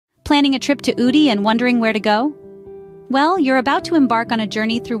Planning a trip to Ooty and wondering where to go? Well, you're about to embark on a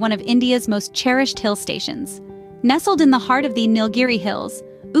journey through one of India's most cherished hill stations. Nestled in the heart of the Nilgiri Hills,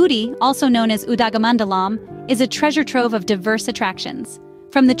 Ooty, also known as Udagamandalam, is a treasure trove of diverse attractions.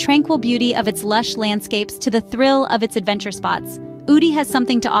 From the tranquil beauty of its lush landscapes to the thrill of its adventure spots, Ooty has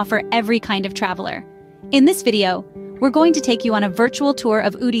something to offer every kind of traveler. In this video, we're going to take you on a virtual tour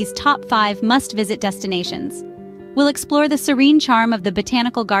of Ooty's top 5 must-visit destinations. We'll explore the serene charm of the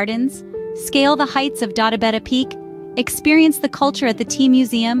botanical gardens, scale the heights of Dadabetta Peak, experience the culture at the Tea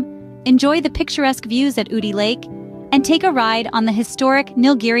Museum, enjoy the picturesque views at Ooty Lake, and take a ride on the historic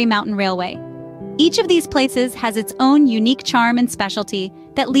Nilgiri Mountain Railway. Each of these places has its own unique charm and specialty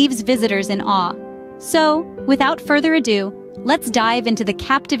that leaves visitors in awe. So, without further ado, let's dive into the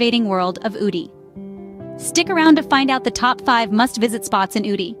captivating world of Ooty. Stick around to find out the top 5 must-visit spots in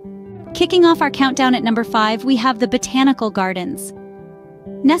Ooty. Kicking off our countdown at number 5, we have the Botanical Gardens.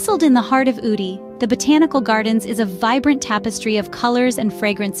 Nestled in the heart of Ooty, the Botanical Gardens is a vibrant tapestry of colors and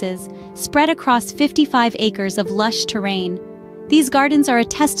fragrances spread across 55 acres of lush terrain. These gardens are a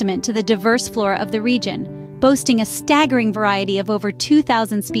testament to the diverse flora of the region, boasting a staggering variety of over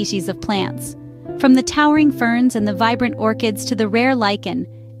 2,000 species of plants. From the towering ferns and the vibrant orchids to the rare lichen,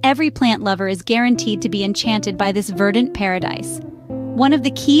 every plant lover is guaranteed to be enchanted by this verdant paradise. One of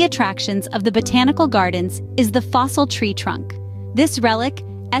the key attractions of the Botanical Gardens is the fossil tree trunk. This relic,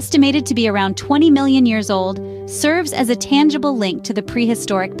 estimated to be around 20 million years old, serves as a tangible link to the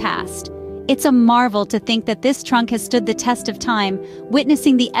prehistoric past. It's a marvel to think that this trunk has stood the test of time,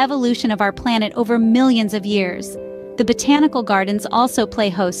 witnessing the evolution of our planet over millions of years. The Botanical Gardens also play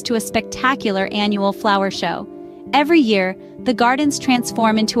host to a spectacular annual flower show. Every year, the gardens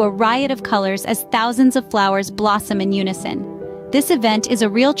transform into a riot of colors as thousands of flowers blossom in unison. This event is a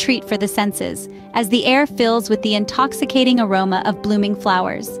real treat for the senses, as the air fills with the intoxicating aroma of blooming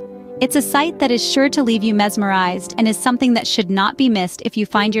flowers. It's a sight that is sure to leave you mesmerized and is something that should not be missed if you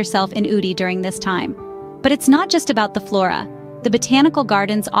find yourself in Ooty during this time. But it's not just about the flora. The Botanical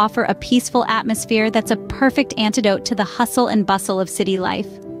Gardens offer a peaceful atmosphere that's a perfect antidote to the hustle and bustle of city life.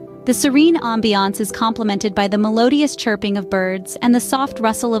 The serene ambiance is complemented by the melodious chirping of birds and the soft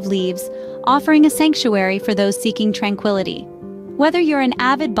rustle of leaves, offering a sanctuary for those seeking tranquility. Whether you're an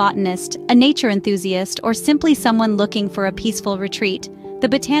avid botanist, a nature enthusiast, or simply someone looking for a peaceful retreat, the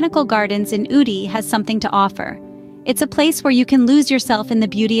Botanical Gardens in Ooty has something to offer. It's a place where you can lose yourself in the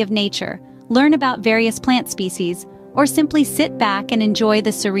beauty of nature, learn about various plant species, or simply sit back and enjoy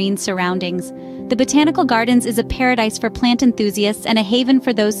the serene surroundings. The Botanical Gardens is a paradise for plant enthusiasts and a haven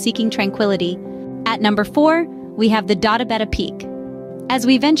for those seeking tranquility. At number 4, we have the Dadabetta Peak. As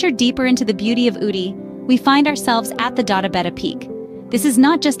we venture deeper into the beauty of Ooty, we find ourselves at the Dadabetta Peak. This is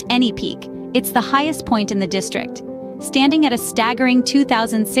not just any peak, it's the highest point in the district. Standing at a staggering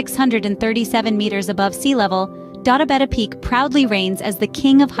 2,637 meters above sea level, Dadabetta Peak proudly reigns as the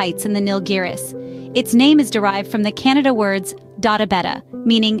king of heights in the Nilgiris. Its name is derived from the Kannada words Dadabetta,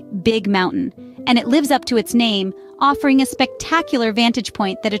 meaning big mountain, and it lives up to its name, offering a spectacular vantage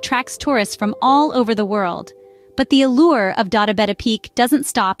point that attracts tourists from all over the world. But the allure of Dadabetta Peak doesn't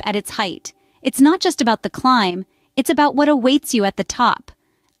stop at its height. It's not just about the climb, it's about what awaits you at the top.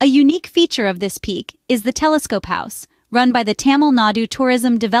 A unique feature of this peak is the Telescope House, run by the Tamil Nadu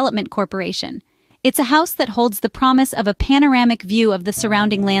Tourism Development Corporation. It's a house that holds the promise of a panoramic view of the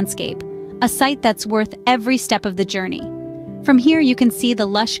surrounding landscape, a sight that's worth every step of the journey. From here you can see the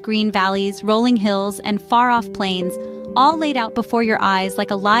lush green valleys, rolling hills, and far-off plains, all laid out before your eyes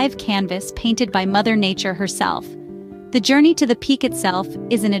like a live canvas painted by Mother Nature herself. The journey to the peak itself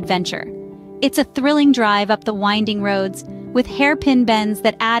is an adventure. It's a thrilling drive up the winding roads, with hairpin bends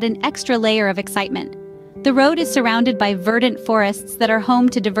that add an extra layer of excitement. The road is surrounded by verdant forests that are home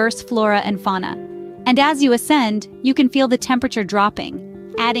to diverse flora and fauna. And as you ascend, you can feel the temperature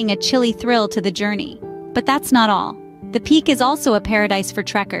dropping, adding a chilly thrill to the journey. But that's not all. The peak is also a paradise for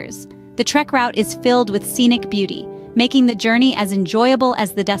trekkers. The trek route is filled with scenic beauty, making the journey as enjoyable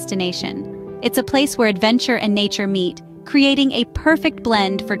as the destination. It's a place where adventure and nature meet, creating a perfect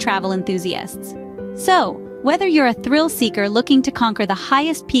blend for travel enthusiasts. So, whether you're a thrill seeker looking to conquer the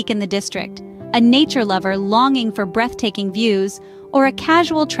highest peak in the district, a nature lover longing for breathtaking views, or a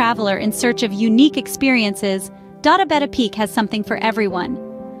casual traveler in search of unique experiences, Dadabetta Peak has something for everyone.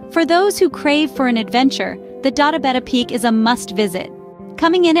 For those who crave for an adventure, the Dadabetta Peak is a must-visit.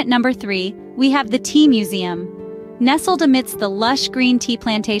 Coming in at number 3, we have the Tea Museum. Nestled amidst the lush green tea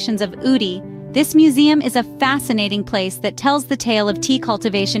plantations of Ooty, this museum is a fascinating place that tells the tale of tea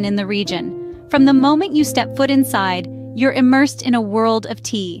cultivation in the region. From the moment you step foot inside, you're immersed in a world of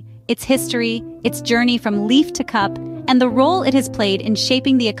tea, its history, its journey from leaf to cup, and the role it has played in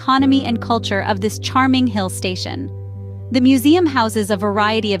shaping the economy and culture of this charming hill station. The museum houses a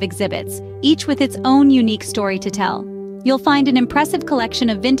variety of exhibits, each with its own unique story to tell. You'll find an impressive collection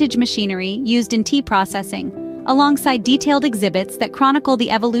of vintage machinery used in tea processing, alongside detailed exhibits that chronicle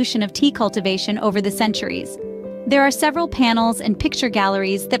the evolution of tea cultivation over the centuries. There are several panels and picture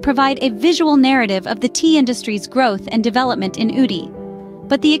galleries that provide a visual narrative of the tea industry's growth and development in Ooty.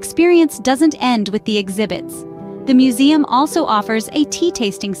 But the experience doesn't end with the exhibits. The museum also offers a tea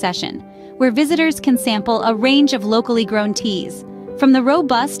tasting session, where visitors can sample a range of locally grown teas. From the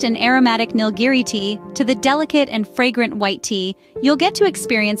robust and aromatic Nilgiri tea to the delicate and fragrant white tea, you'll get to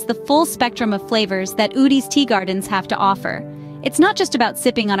experience the full spectrum of flavors that Ooty's tea gardens have to offer. It's not just about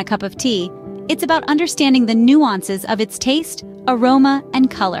sipping on a cup of tea, it's about understanding the nuances of its taste, aroma, and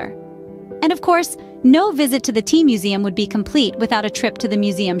color. And of course, no visit to the tea museum would be complete without a trip to the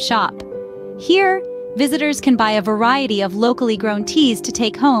museum shop. Here, visitors can buy a variety of locally grown teas to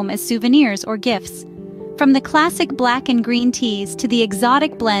take home as souvenirs or gifts. From the classic black and green teas to the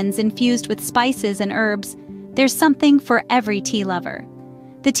exotic blends infused with spices and herbs, there's something for every tea lover.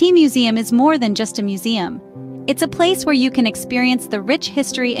 The Tea Museum is more than just a museum. It's a place where you can experience the rich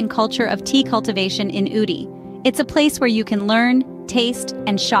history and culture of tea cultivation in Ooty. It's a place where you can learn, taste,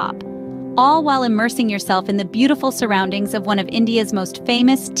 and shop, all while immersing yourself in the beautiful surroundings of one of India's most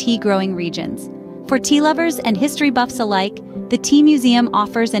famous tea-growing regions. For tea lovers and history buffs alike, the Tea Museum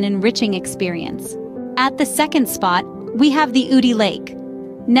offers an enriching experience. At the second spot, we have the Ooty Lake.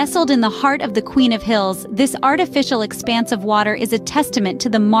 Nestled in the heart of the Queen of Hills, this artificial expanse of water is a testament to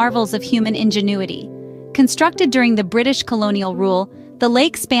the marvels of human ingenuity. Constructed during the British colonial rule, the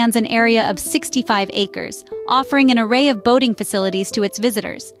lake spans an area of 65 acres, offering an array of boating facilities to its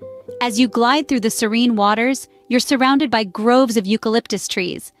visitors. As you glide through the serene waters, you're surrounded by groves of eucalyptus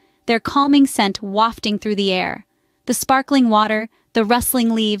trees, their calming scent wafting through the air. The sparkling water, the rustling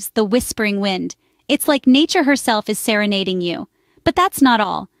leaves, the whispering wind. It's like nature herself is serenading you. But that's not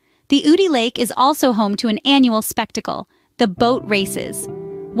all. The Ooty Lake is also home to an annual spectacle, the boat races.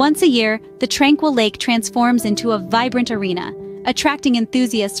 Once a year, the tranquil lake transforms into a vibrant arena, attracting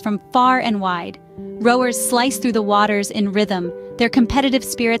enthusiasts from far and wide. Rowers slice through the waters in rhythm, their competitive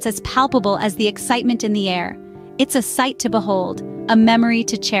spirits as palpable as the excitement in the air. It's a sight to behold, a memory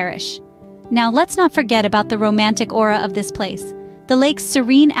to cherish. Now let's not forget about the romantic aura of this place. The lake's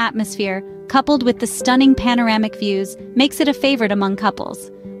serene atmosphere, coupled with the stunning panoramic views, makes it a favorite among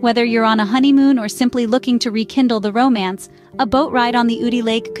couples. Whether you're on a honeymoon or simply looking to rekindle the romance, a boat ride on the Ooty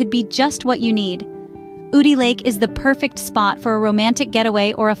Lake could be just what you need. Ooty Lake is the perfect spot for a romantic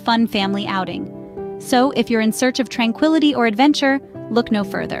getaway or a fun family outing. So, if you're in search of tranquility or adventure, look no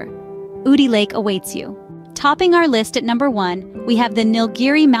further. Ooty Lake awaits you. Topping our list at number 1, we have the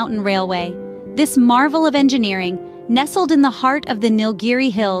Nilgiri Mountain Railway. This marvel of engineering, nestled in the heart of the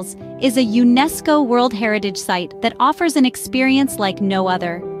Nilgiri Hills, is a UNESCO World Heritage Site that offers an experience like no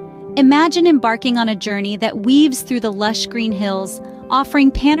other. Imagine embarking on a journey that weaves through the lush green hills,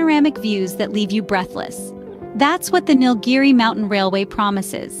 offering panoramic views that leave you breathless. That's what the Nilgiri Mountain Railway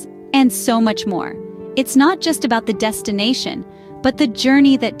promises, and so much more. It's not just about the destination, but the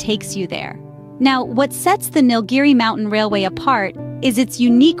journey that takes you there. Now, what sets the Nilgiri Mountain Railway apart is its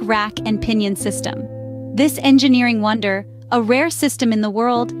unique rack and pinion system. This engineering wonder, a rare system in the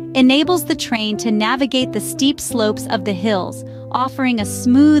world, enables the train to navigate the steep slopes of the hills, offering a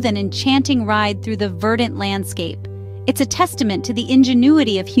smooth and enchanting ride through the verdant landscape. It's a testament to the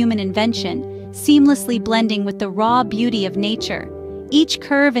ingenuity of human invention, seamlessly blending with the raw beauty of nature. Each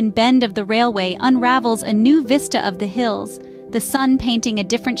curve and bend of the railway unravels a new vista of the hills, the sun painting a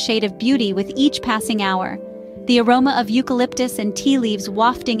different shade of beauty with each passing hour. The aroma of eucalyptus and tea leaves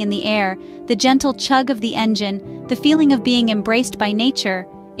wafting in the air, the gentle chug of the engine, the feeling of being embraced by nature,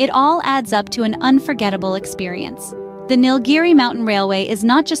 it all adds up to an unforgettable experience. The Nilgiri Mountain Railway is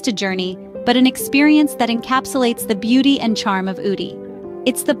not just a journey, but an experience that encapsulates the beauty and charm of Ooty.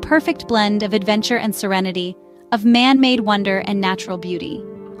 It's the perfect blend of adventure and serenity, of man-made wonder and natural beauty.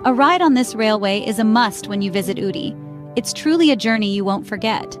 A ride on this railway is a must when you visit Ooty. It's truly a journey you won't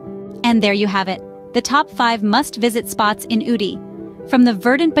forget. And there you have it, the top 5 must-visit spots in Ooty. From the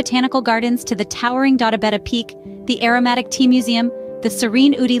verdant botanical gardens to the towering Doddabetta Peak, the aromatic tea museum, the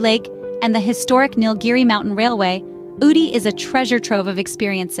serene Ooty Lake, and the historic Nilgiri Mountain Railway, Ooty is a treasure trove of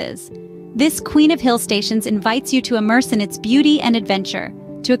experiences. This Queen of Hill Stations invites you to immerse in its beauty and adventure,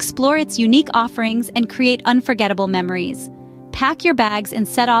 to explore its unique offerings and create unforgettable memories. Pack your bags and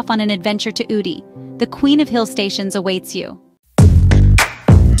set off on an adventure to Ooty. The Queen of Hill Stations awaits you.